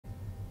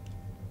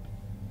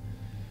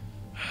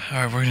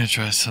Alright, we're gonna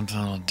try something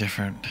a little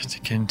different to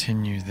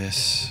continue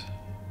this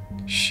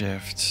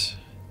shift.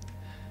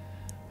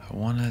 I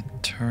want to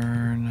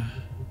turn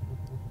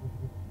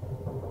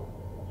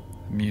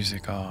the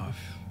music off.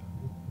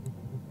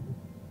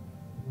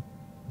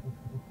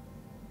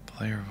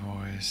 Player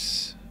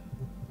voice.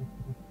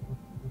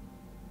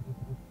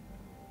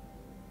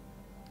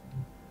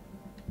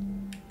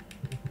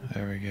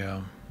 There we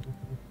go.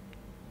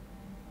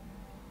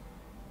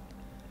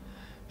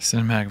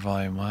 Cinematic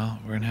volume. Well,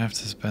 we're gonna have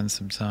to spend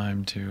some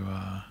time to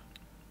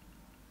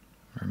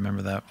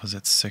remember that was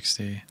at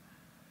 60.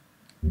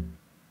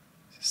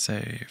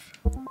 Save.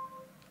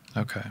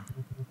 Okay.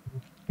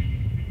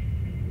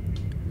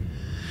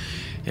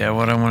 Yeah,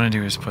 what I want to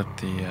do is put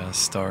the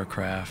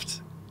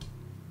Starcraft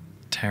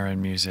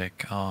Terran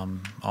music,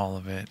 all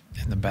of it,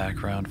 in the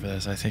background for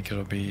this. I think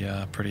it'll be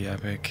pretty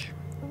epic.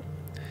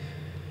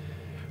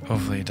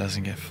 Hopefully it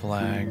doesn't get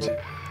flagged.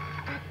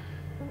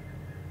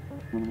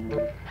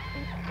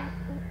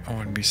 I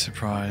wouldn't be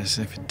surprised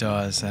if it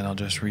does, then I'll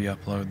just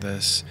re-upload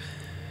this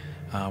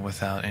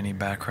without any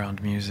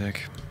background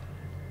music.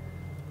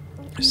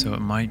 So it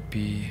might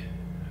be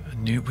a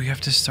new... We have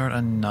to start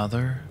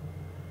another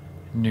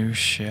new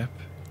ship.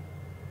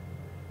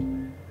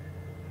 I'm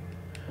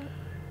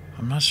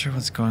not sure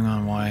what's going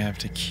on, why I have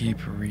to keep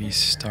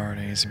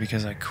restarting. Is it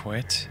because I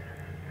quit?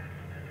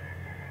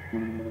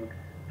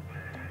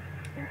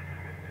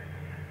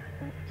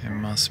 It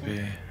must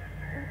be.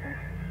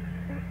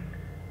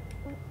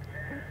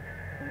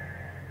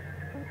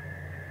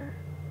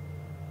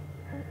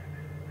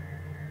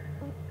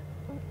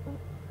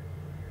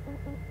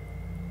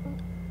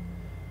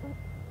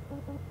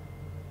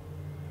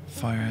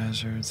 Fire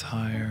hazards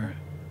higher.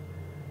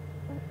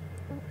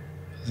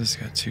 This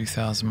got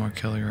 2,000 more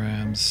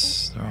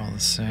kilograms. They're all the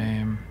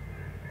same.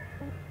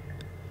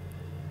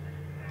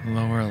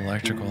 Lower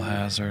electrical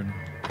hazard.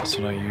 That's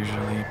what I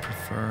usually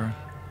prefer.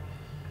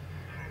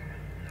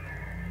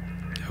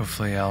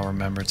 Hopefully I'll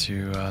remember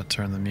to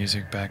turn the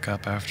music back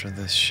up after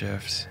this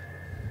shift.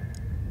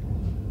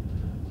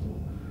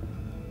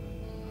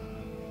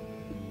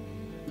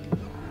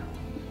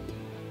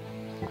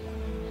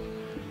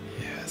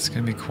 Yeah, it's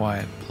gonna be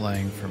quiet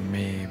playing for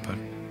me, but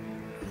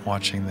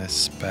watching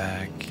this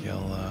back,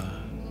 it'll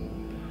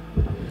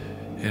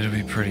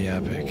be pretty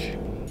epic.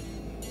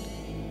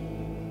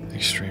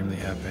 Extremely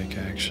epic,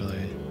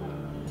 actually.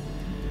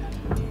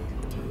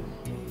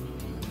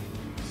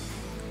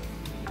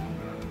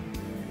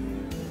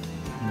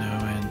 No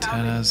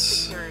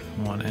antennas,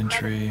 one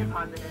entry.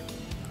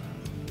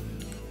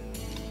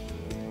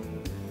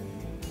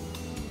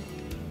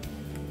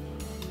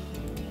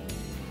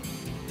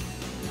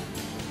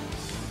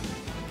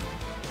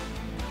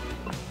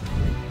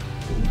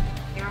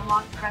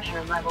 Airlock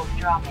pressure levels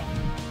dropping.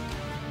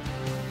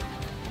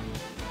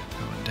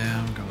 Going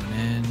down, going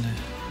in.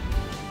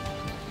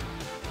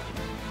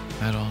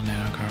 Metal,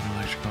 nanocarbon,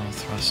 electrical,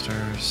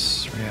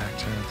 thrusters,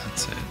 reactor,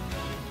 that's it.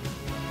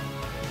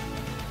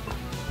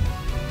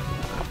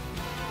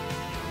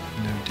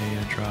 No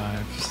data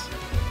drives.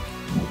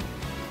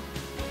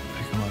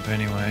 Pick them up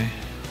anyway.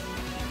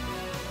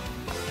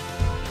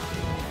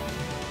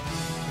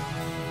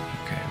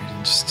 Okay, we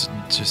didn't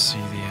just see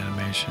the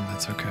animation,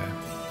 that's okay.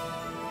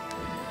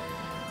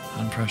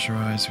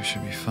 Unpressurized, we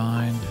should be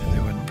fine. They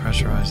wouldn't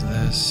pressurize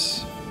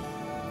this.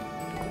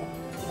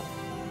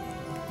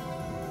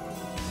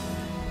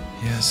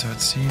 Yeah, so it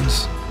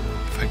seems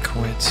if I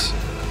quit,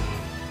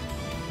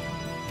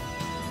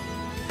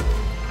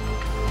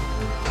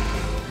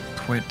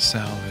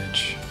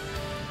 salvage,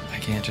 I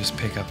can't just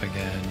pick up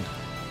again.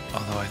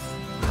 Although I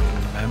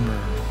remember,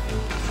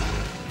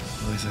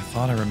 at least I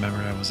thought I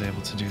remembered I was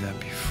able to do that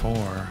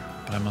before,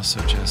 but I must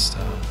have just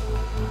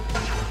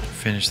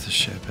finished the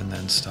ship and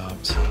then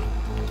stopped.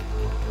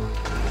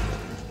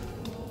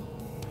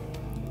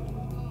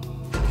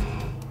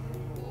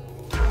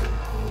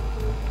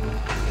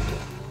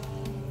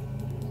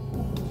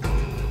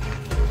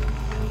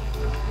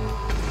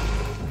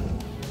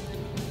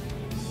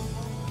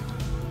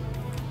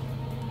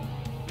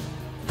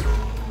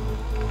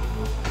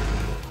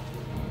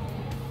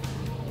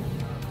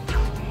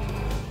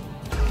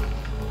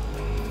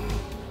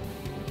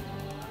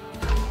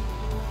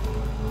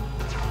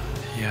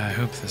 Yeah, I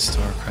hope the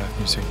Starcraft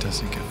music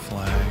doesn't get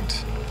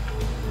flagged.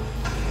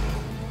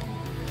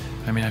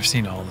 I mean, I've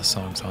seen all the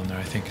songs on there.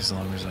 I think as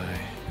long as I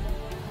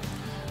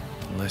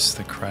list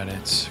the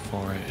credits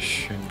for it, it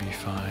should be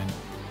fine.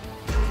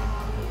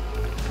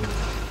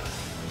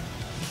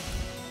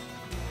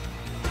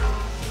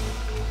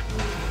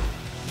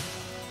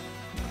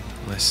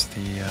 List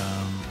the,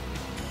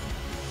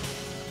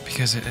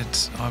 because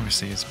it's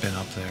obviously it's been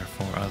up there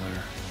for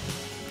other,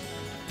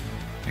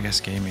 I guess,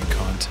 gaming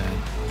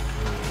content.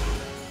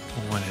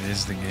 When it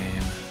is the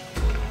game.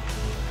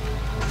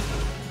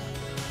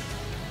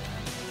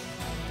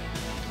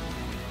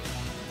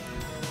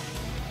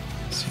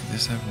 See, does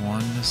this have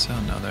one to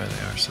sell? No, there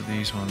they are. So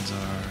these ones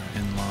are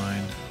in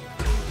line.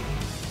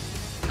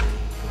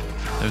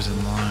 Those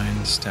in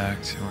line,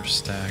 stacked or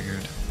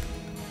staggered.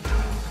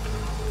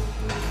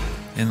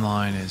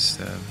 Inline is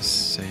the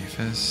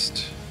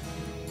safest.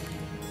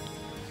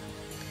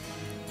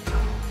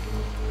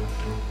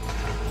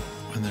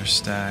 When they're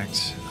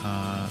stacked,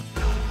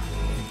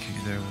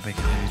 they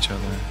can hit each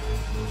other.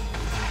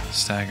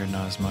 Staggered,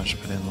 not as much,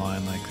 but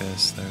inline like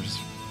this, there's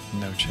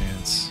no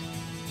chance.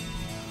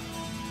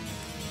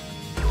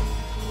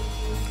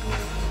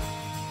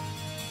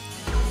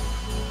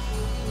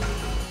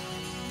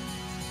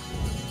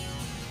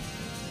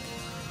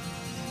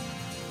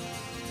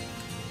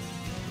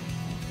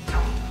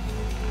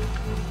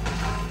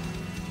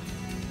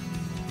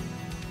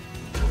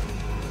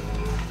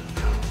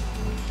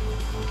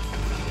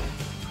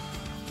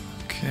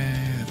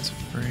 Okay, that's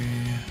free.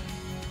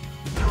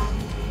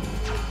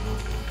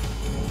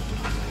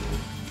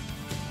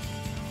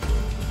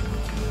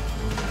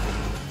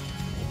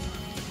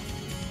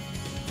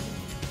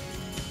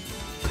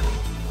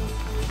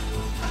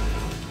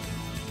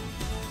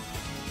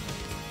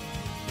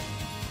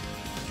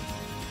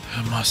 I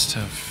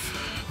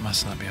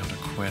must not be able to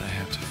quit. I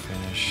have to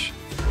finish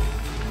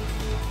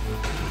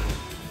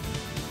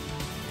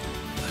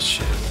the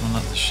shift. Well,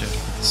 not the shift,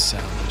 but the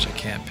salvage. I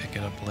can't pick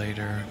it up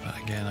later. But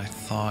again, I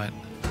thought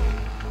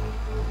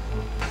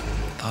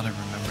I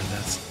remembered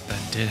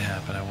that did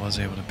happen. I was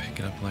able to pick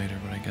it up later,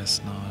 but I guess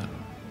not.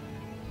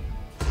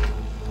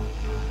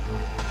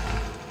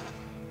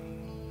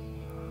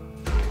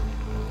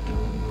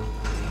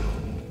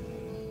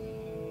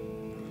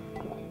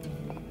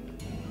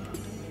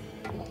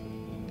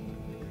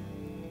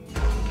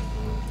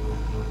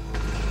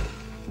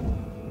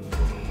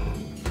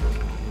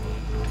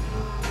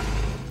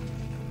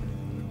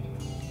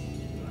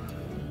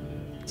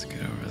 Let's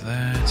get over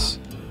that.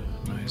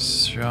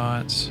 Nice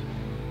shot.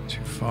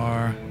 Too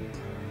far.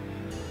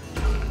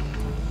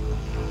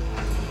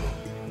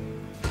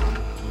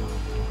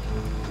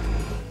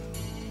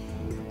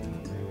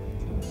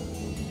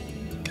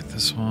 Get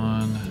this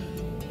one.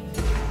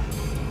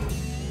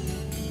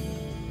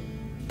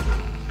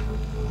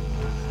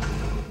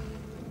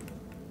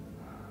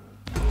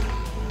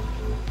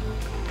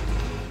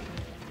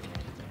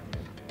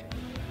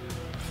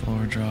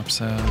 Floor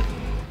drops out.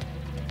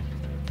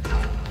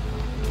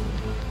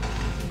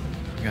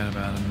 We got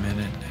about a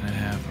minute and a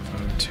half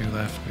of O2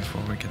 left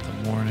before we get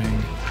the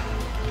warning.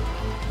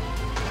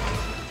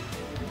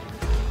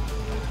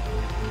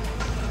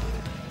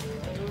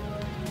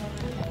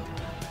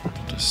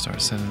 Just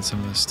start sending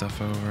some of this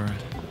stuff over.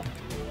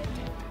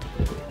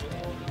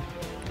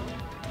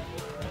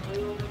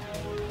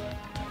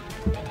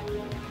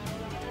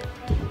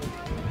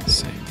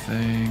 Same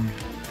thing.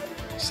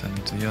 Send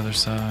it to the other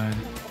side.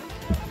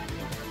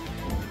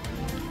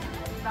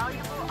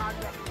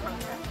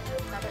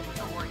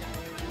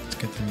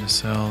 Get the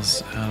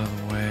nacelles out of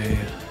the way.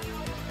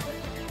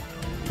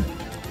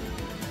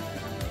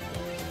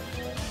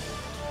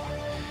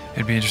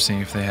 It'd be interesting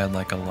if they had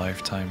like a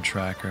lifetime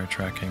tracker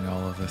tracking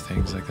all of the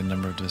things, like the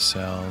number of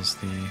nacelles,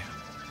 the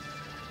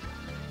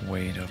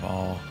weight of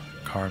all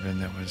carbon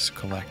that was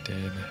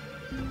collected.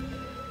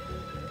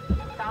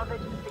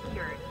 Salvage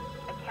secured.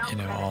 You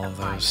know, all of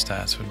those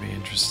stats would be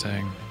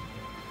interesting.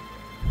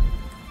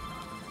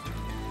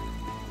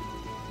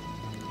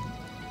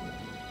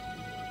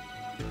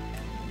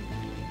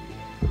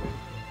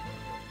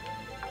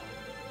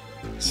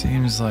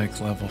 Seems like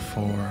level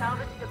 4,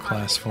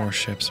 class 4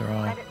 ships are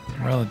all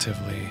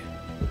relatively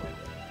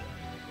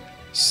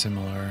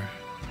similar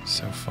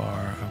so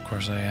far. Of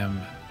course, I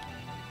am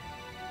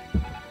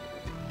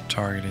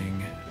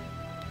targeting.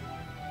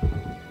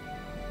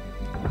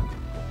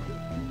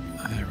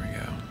 There we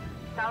go.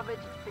 Salvage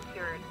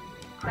secured.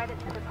 Credit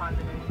to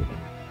depositors.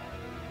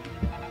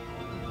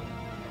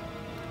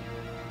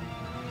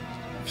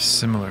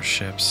 Similar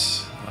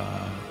ships,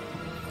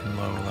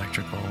 low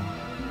electrical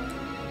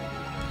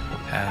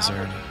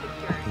hazard,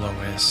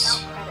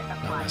 lowest,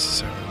 not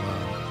necessarily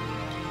low.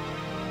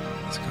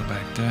 Let's go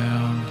back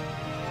down.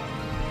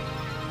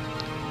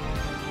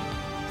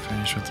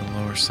 Finish with the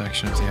lower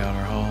section of the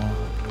outer hull.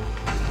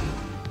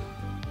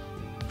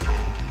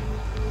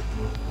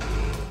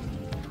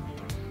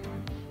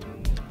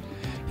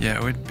 Yeah,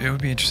 it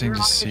would be interesting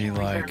to see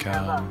like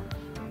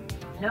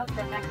Note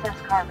that excess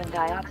carbon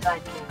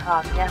dioxide can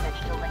cause damage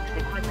to Link's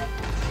equipment.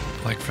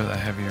 like for the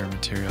heavier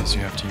materials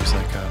you have to use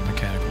like a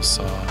mechanical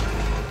saw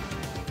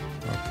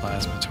or a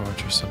plasma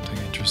torch or something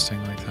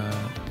interesting like that.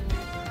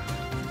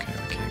 Okay,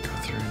 we can't go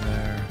through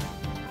there.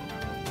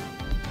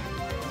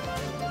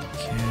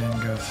 Can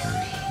go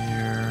through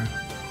here.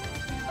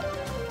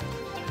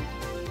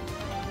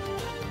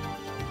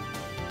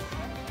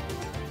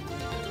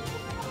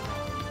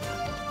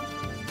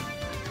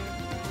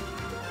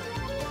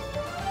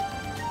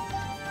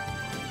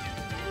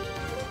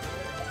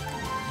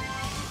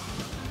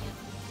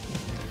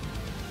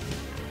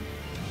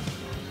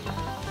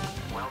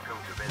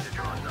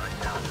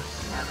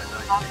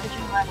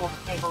 Oxygen level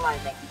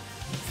stabilizing.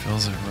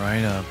 Fills it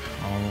right up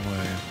all the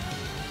way.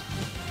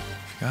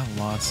 We've got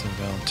lots of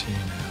LT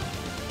now.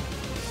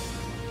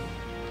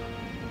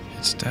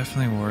 It's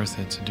definitely worth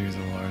it to do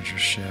the larger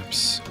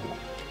ships.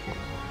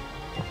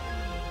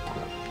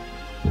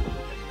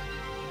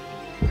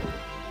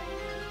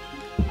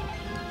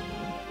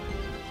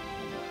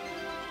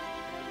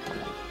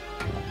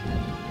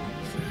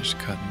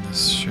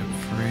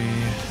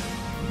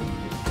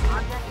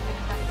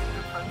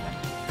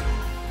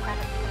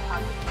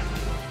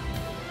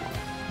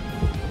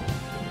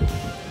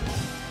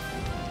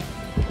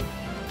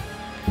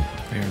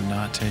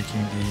 not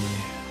taking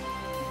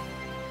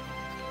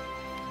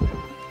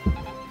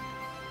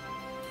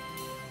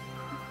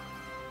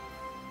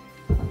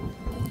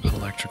the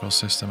electrical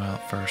system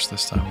out first.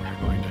 This time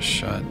we're going to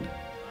shut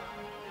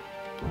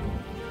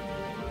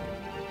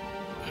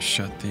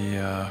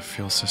the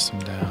fuel system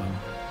down.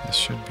 This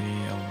should be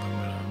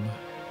aluminum.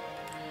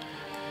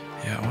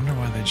 Yeah, I wonder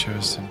why they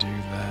chose to do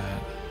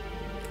that.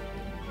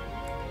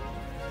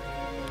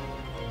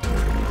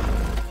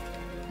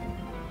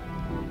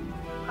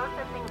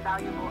 Processing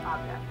valuable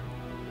objects.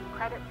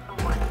 Credits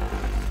awarded.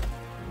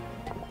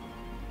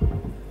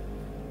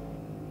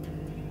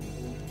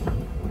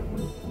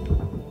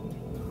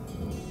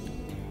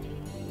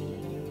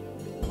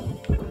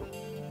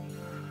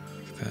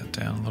 Put that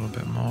down a little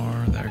bit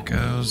more. There it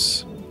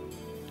goes.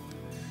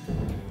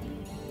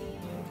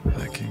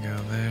 That can go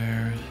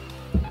there.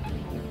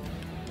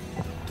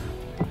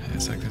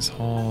 It's like this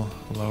whole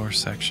lower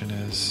section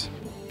is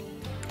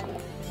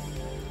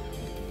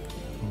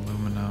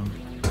aluminum.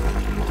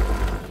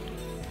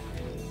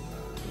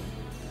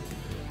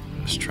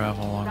 Just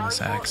travel along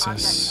this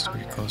axis, we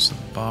get close to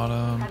the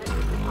bottom.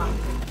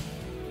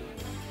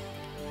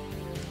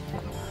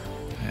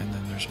 And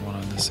then there's one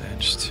on this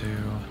edge too.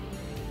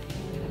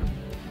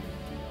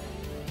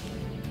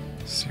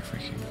 Let's see if we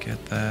can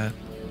get that.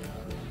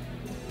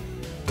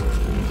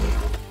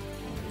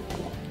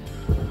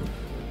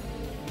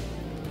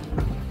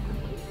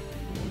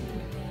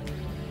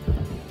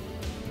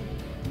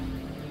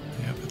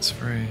 Yep, it's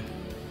free.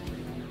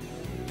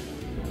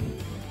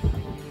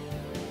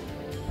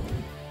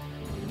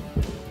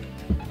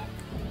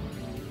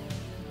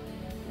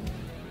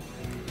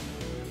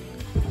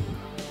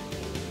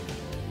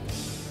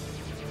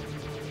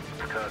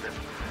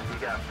 You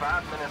got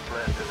 5 minutes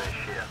left in this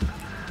ship.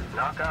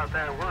 Knock out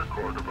that work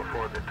order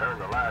before they turn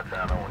the lights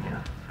out on you.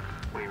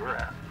 We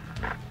wrap.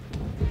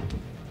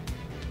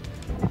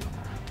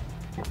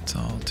 It's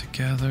all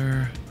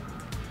together.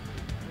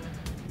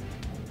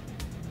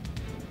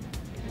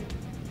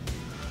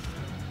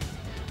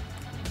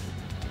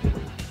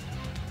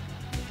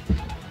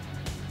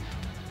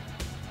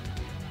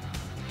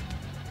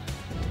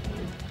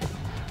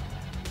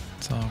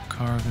 It's all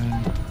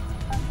carbon.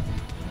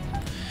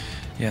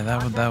 Yeah,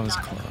 that was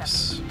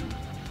close.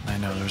 I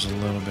know there's a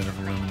little bit of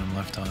aluminum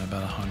left on it,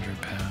 about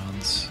 100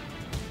 pounds.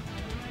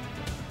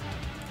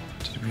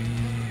 Did we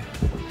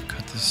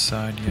cut this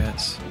side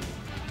yet?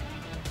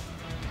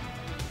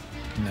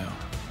 No.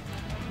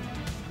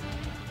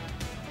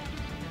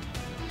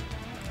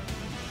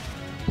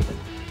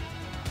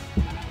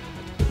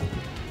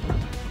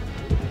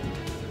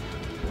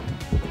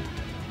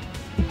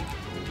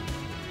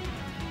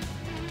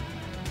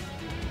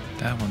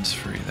 That one's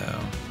free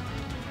though.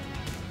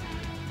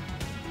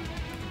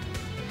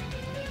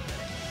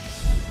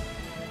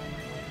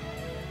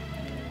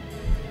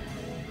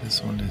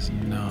 This one is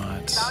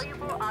not.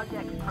 Valuable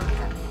object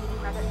processed.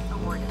 Credits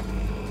awarded.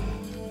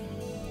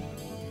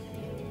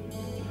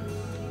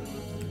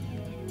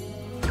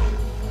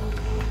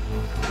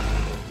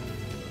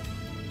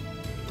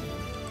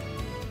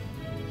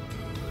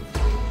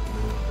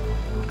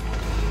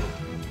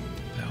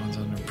 That one's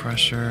under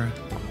pressure.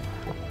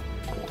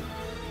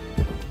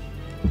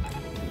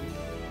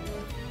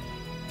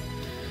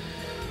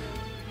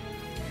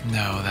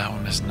 No, that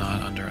one is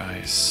not under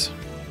ice.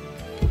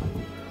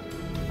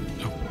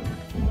 Oh.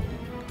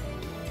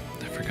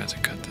 I forgot to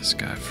cut this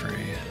guy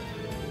free.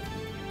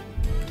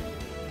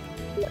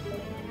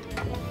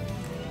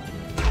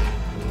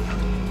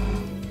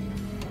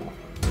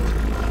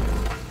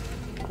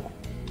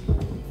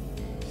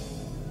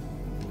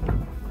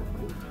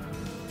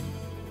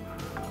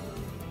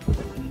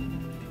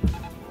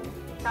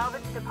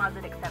 Salvage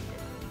deposit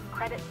accepted.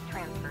 Credits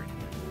transferred.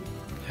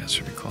 Yeah, it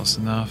should be close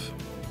enough.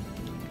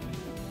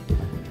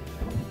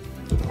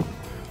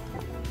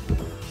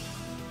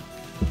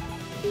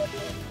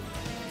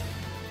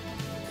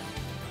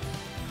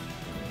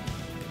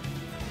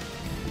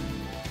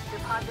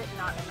 Deposit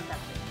not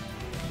accepted.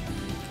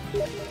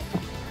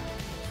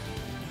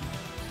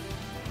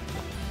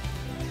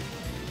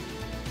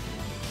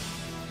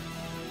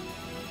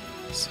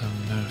 Some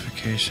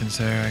notifications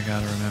there. I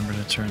gotta remember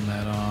to turn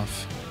that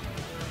off.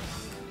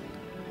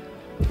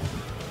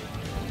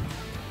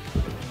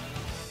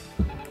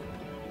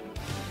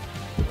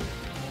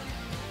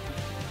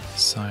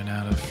 Sign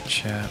out of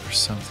chat or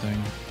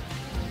something.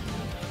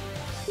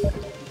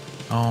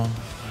 Oh my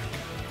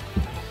god.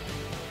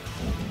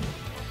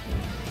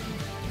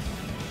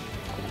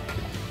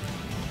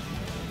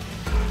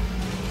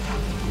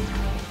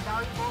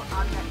 Valuable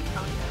object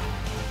processed.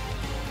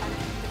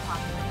 Credits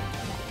deposited.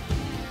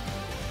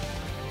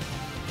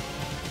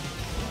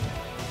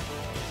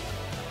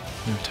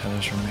 No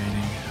tethers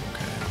remaining.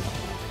 Okay.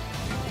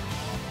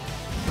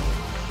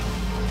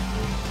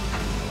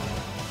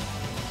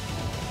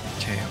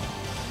 Okay.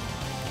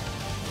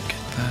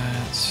 Get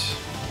that.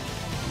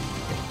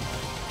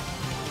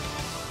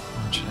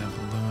 One should have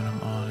aluminum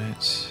on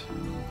it.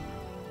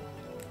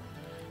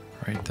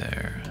 Right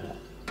there.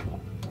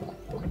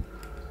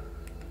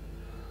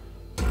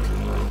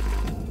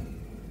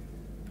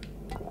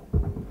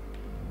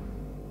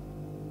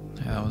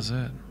 was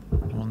it.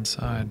 One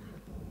side.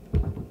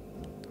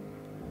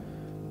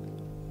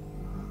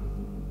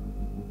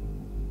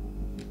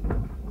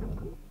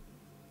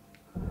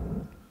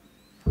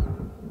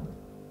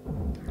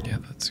 Yeah,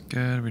 that's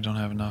good. We don't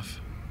have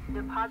enough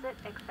Deposit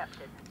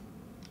accepted.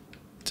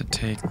 to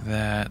take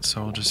that,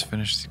 so we'll just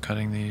finish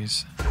cutting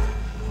these.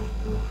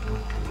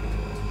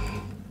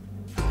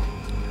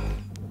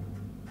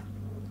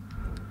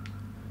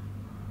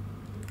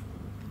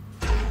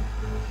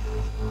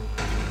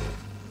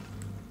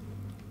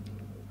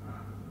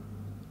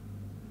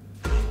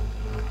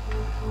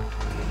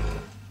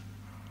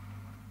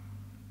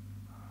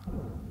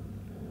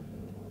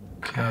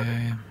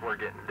 Okay, We're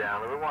getting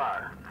down to the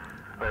wire.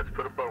 Let's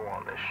put a bow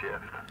on this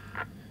shift.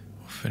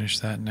 we'll finish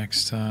that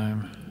next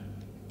time.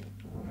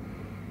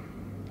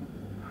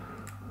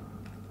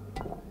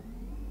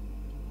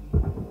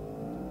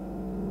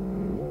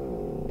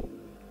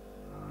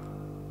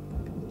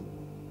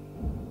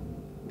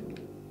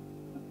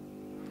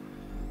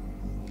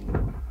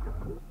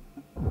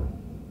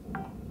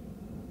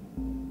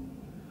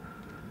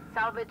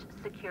 Salvage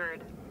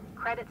secured.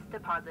 Credits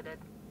deposited.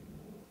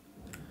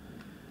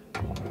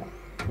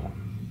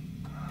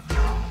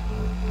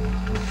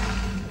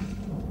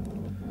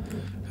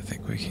 I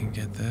think we can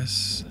get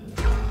this.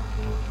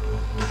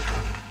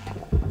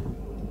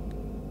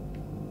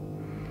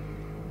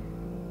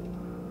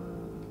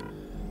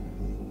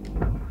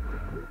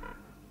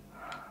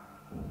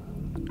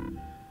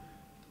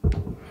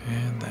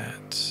 And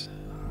that.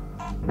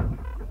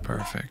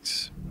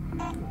 Perfect.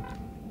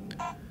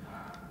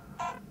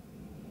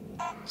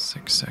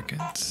 6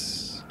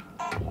 seconds.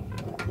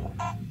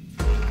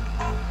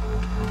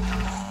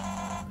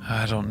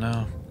 I don't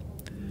know.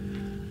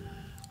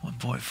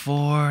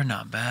 1.4,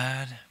 not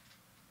bad.